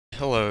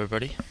Hello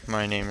everybody,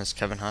 my name is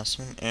Kevin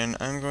Hassman and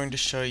I'm going to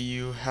show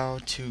you how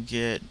to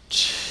get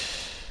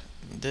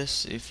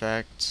this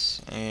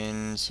effect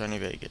in Sony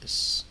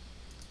Vegas.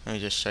 Let me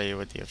just show you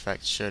what the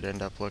effect should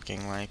end up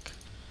looking like.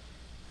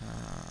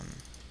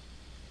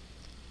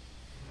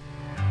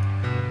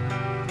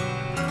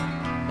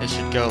 It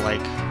should go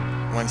like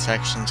one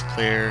section's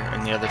clear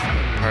and the other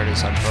part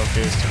is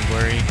unfocused and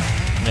blurry,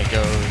 and it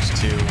goes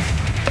to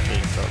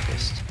being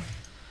focused.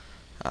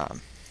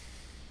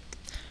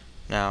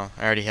 Now,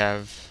 I already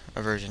have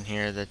a version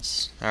here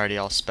that's already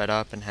all sped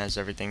up and has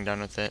everything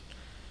done with it.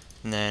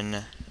 And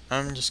then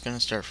I'm just going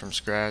to start from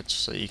scratch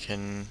so you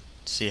can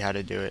see how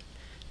to do it.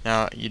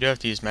 Now, you do have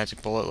to use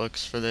magic bullet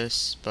looks for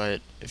this, but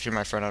if you're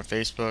my friend on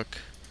Facebook,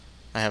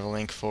 I have a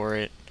link for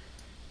it.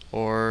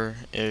 Or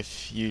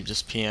if you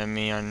just PM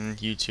me on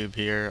YouTube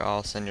here,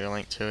 I'll send you a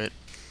link to it.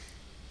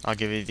 I'll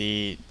give you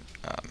the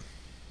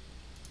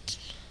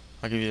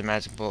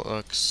magic bullet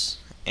looks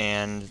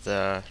and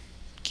the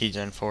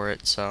keygen for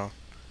it, so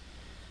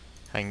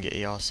I can get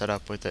you all set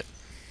up with it.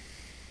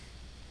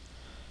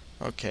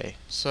 Okay,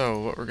 so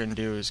what we're going to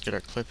do is get our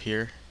clip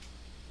here.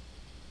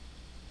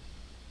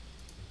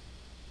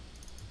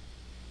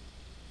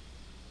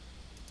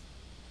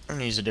 I'm going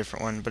to use a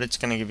different one, but it's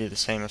going to give you the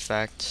same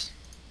effect.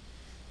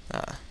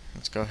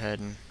 Let's go ahead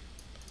and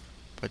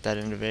put that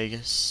into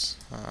Vegas.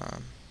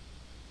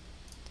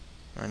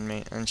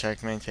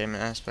 Uncheck maintain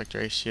aspect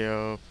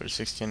ratio, put a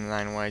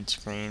 16:9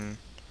 widescreen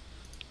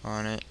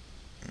on it.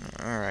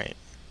 Alright.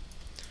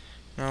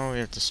 Now we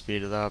have to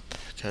speed it up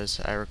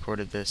because I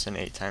recorded this in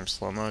 8x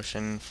slow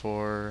motion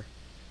for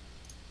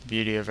the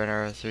beauty of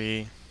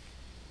NR3.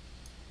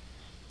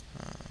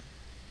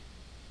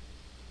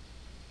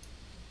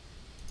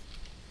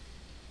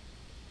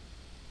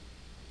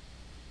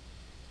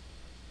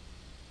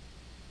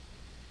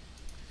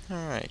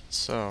 Alright,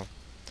 so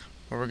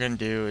what we're going to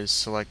do is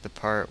select the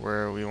part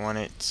where we want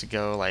it to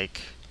go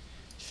like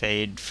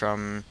fade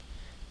from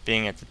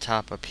being at the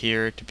top up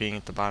here to being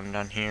at the bottom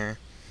down here.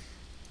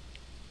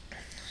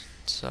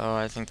 So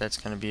I think that's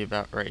going to be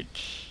about right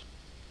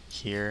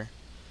here.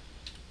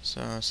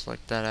 So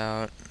select that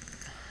out,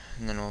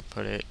 and then we'll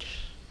put it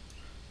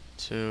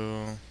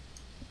to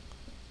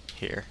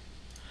here.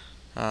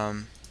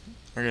 We're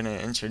going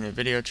to insert a new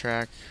video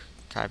track,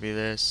 copy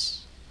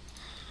this,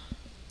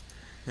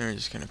 then we're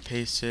just going to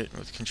paste it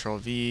with Control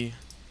V,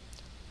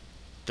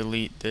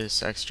 delete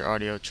this extra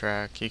audio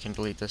track. You can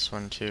delete this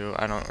one too.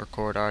 I don't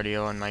record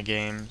audio in my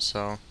game,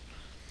 so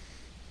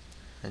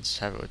I just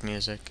have it with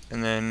music.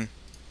 And then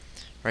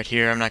right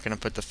here, I'm not going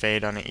to put the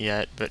fade on it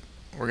yet, but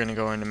we're going to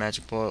go into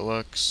Magic Bullet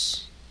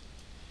Looks,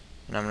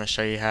 and I'm going to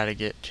show you how to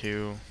get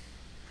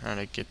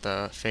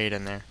the fade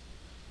in there,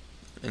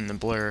 in the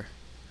blur.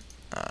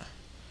 What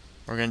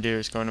we're going to do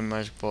is go into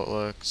Magic Bullet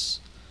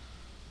Looks.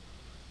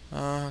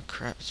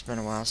 Crap, it's been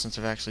a while since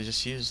I've actually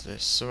just used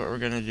this. So what we're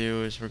going to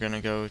do is we're going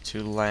to go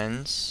to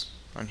Lens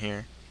on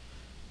here.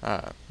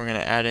 We're going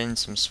to add in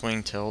some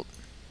swing tilt.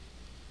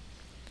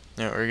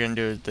 Now what we're going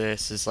to do with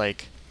this is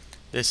like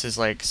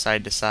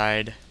side to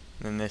side,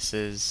 and this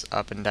is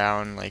up and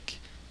down. Like,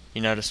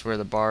 you notice where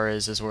the bar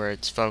is where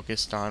it's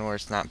focused on, where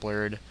it's not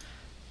blurred.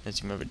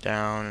 As you move it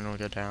down, and it'll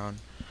go down.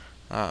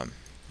 What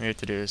you have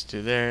to do is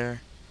do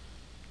there.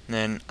 And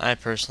then I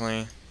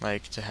personally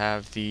like to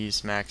have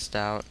these maxed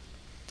out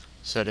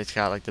so that it's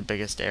got like the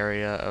biggest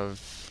area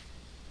of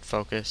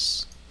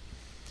focus.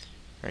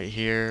 Right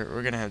here,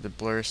 we're gonna have the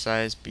blur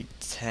size be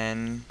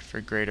 10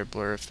 for greater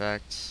blur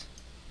effects.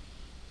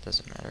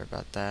 Doesn't matter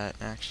about that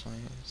actually.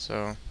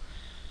 So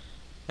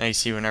now you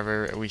see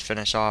whenever we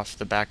finish off,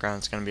 the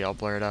background's gonna be all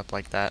blurred up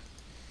like that.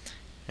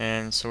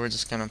 And so we're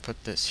just gonna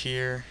put this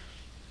here.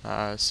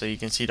 So you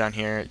can see down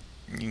here,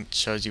 it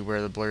shows you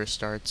where the blur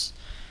starts.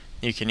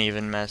 You can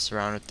even mess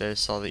around with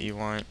this all that you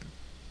want.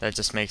 That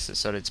just makes it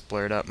so that it's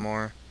blurred up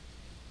more.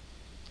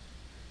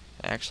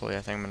 Actually, I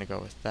think I'm going to go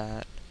with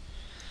that.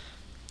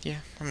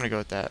 Yeah, I'm going to go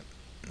with that.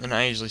 And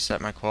I usually set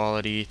my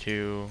quality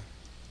to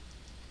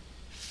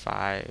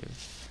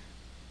 5.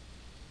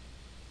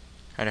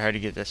 Kind of hard to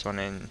get this one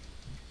in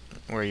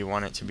where you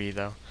want it to be,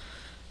 though.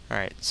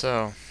 Alright,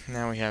 so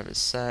now we have it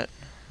set.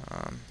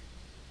 Go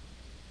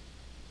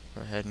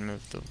ahead and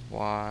move the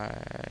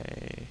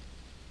Y.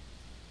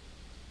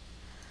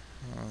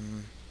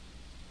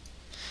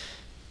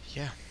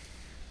 Yeah,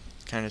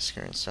 kind of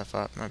screwing stuff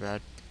up, my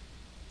bad.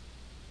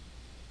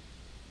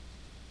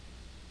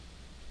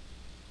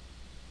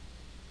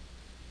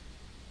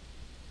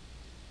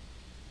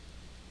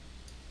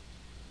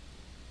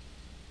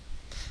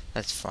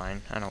 That's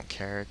fine, I don't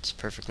care, it's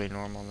perfectly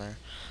normal there.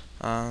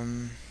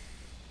 Alright.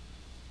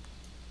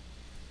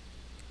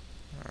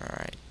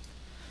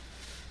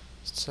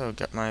 So,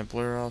 got my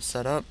blur all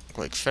set up,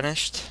 click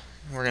finished.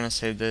 We're gonna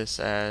save this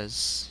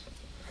as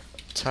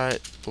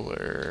tut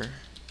blur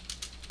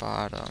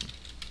bottom.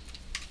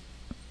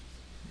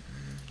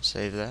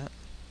 Save that.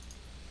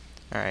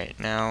 Alright,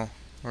 now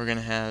we're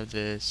gonna have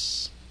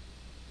this.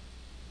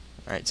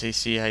 Alright, so you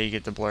see how you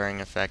get the blurring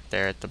effect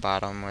there at the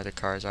bottom where the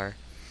cars are.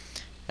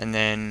 And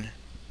then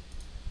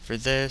For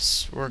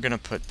this, we're gonna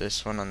put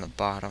this one on the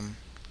bottom.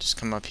 Just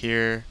come up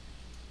here,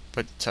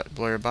 put the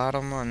blur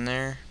bottom on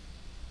there,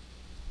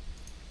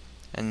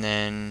 and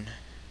then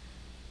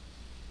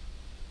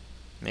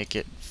make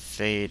it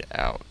fade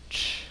out.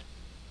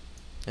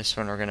 This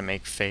one we're gonna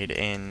make fade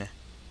in,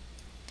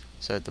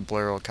 so that the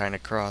blur will kind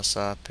of cross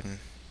up and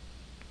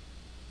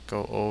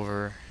go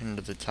over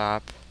into the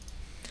top.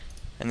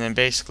 And then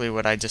basically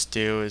what I just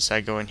do is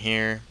I go in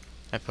here,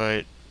 I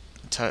put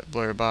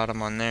blur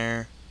bottom on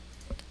there,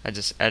 I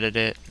just edit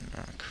it.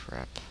 Oh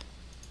crap.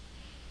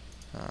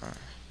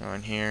 Go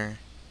in here,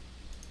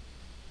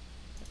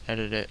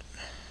 edit it,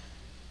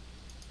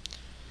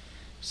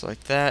 just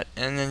like that,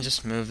 and then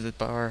just move the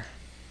bar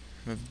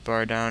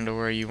down to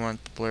where you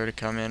want the blur to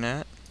come in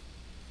at,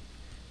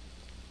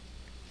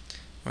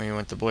 where you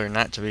want the blur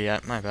not to be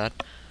at, my bad.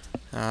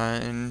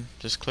 And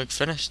just click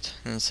finished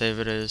and save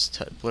it as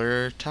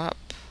blur top.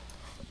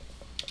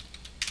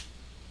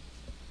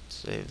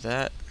 Save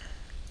that,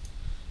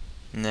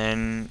 and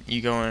then you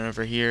go in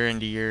over here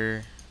into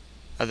your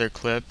other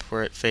clip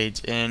where it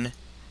fades in,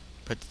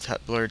 put the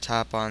blur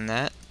top on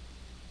that,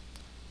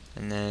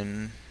 and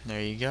then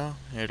there you go.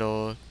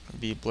 It'll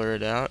be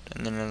blurred out,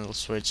 and then it'll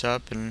switch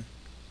up and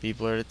be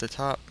blurred at the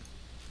top.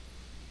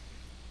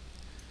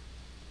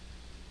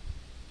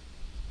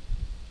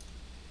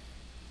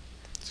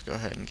 Let's go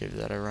ahead and give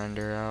that a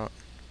render out.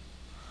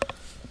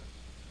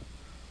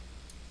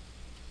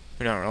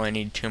 We don't really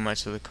need too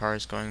much of the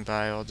cars going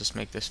by. I'll just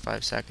make this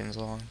 5 seconds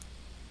long.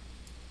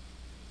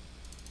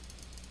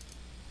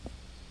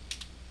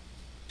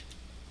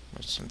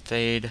 With some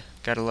fade.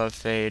 Gotta love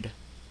fade.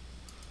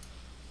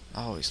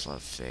 Always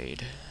love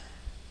fade.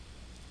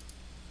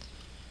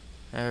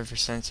 Ever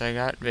since I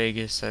got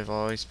Vegas, I've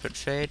always put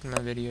fade in my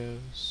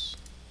videos.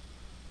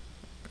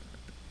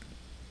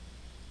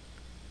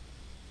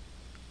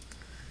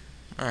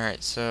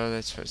 Alright, so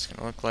that's what it's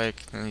gonna look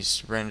like. And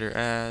just render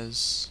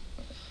as,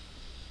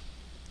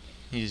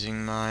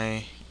 using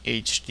my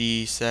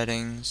HD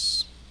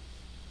settings.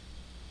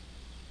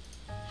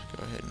 Just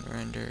go ahead and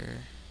render.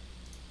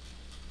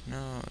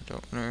 No,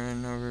 don't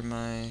run over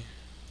my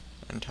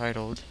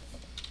untitled.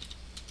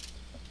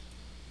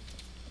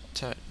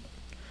 There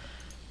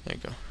you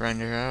go.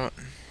 Render out.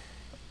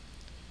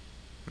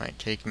 Might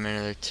take a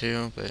minute or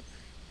two, but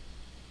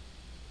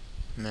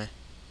meh.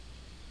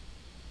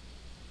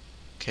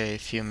 Okay, a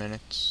few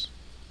minutes.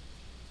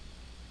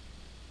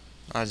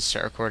 I'll just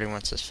start recording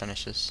once this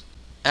finishes.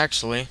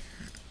 Actually,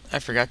 I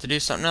forgot to do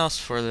something else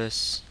for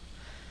this.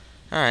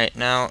 Alright,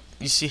 now,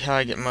 you see how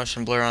I get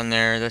motion blur on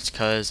there? That's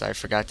because I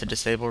forgot to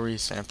disable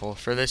resample.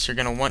 For this, you're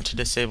going to want to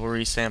disable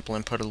resample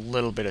and put a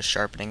little bit of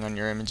sharpening on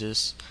your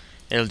images.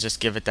 It'll just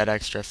give it that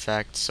extra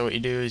effect. So what you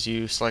do is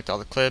you select all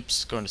the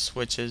clips, go into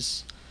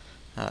switches,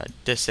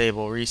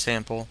 disable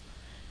resample,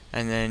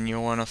 and then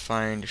you'll want to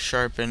find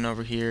sharpen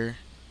over here.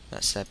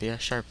 Not sepia,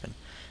 sharpen.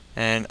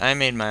 And I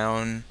made my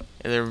own.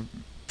 They're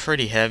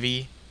pretty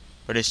heavy,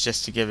 but it's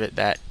just to give it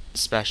that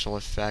special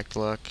effect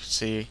look.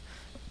 See,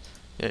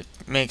 it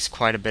makes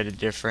quite a bit of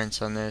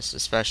difference on this,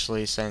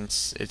 especially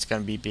since it's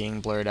going to be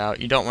being blurred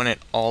out. You don't want it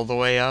all the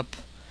way up,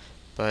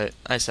 but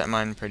I set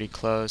mine pretty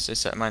close. I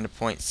set mine to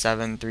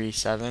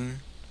 0.737,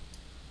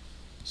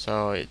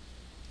 so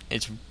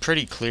it's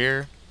pretty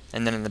clear,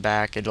 and then in the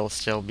back it'll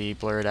still be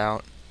blurred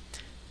out.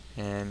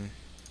 And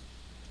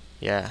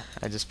yeah,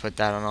 I just put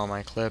that on all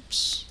my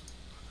clips.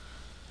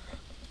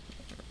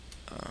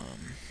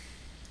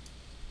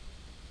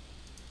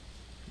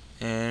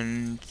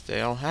 And they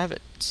all have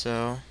it,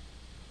 so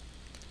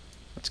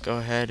let's go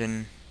ahead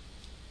and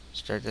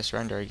start this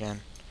render again.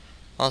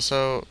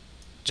 Also,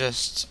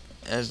 just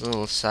as a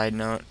little side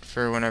note,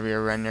 for whenever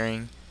you're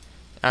rendering,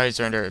 I always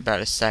render about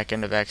a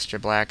second of extra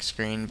black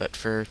screen, but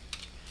for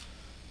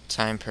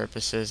time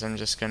purposes I'm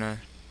just gonna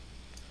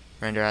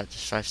render out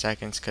just 5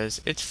 seconds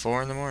because it's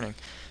 4 in the morning,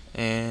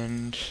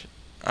 and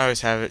I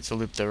always have it to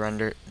loop the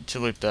render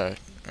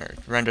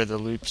the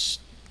loops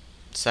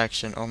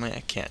section only. I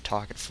can't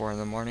talk at 4 in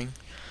the morning.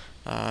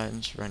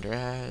 And just render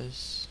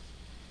as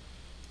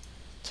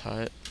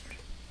tut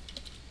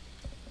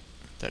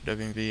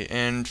 .wb,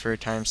 and for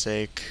time's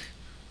sake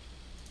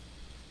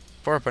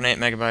 4.8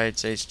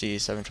 megabytes HD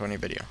 720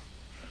 video.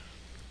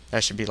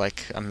 That should be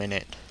like a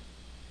minute.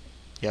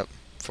 Yep,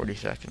 40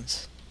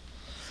 seconds.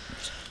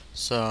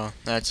 So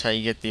that's how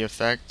you get the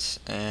effect,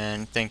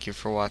 and thank you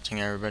for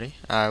watching, everybody.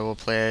 I will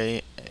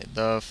play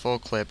the full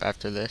clip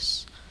after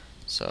this.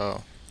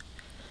 So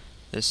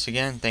this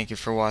again, thank you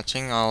for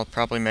watching. I'll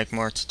probably make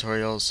more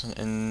tutorials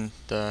in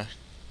the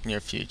near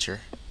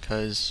future,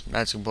 because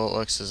Magic Bullet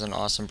Looks is an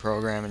awesome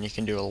program and you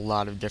can do a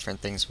lot of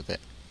different things with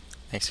it.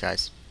 Thanks,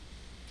 guys.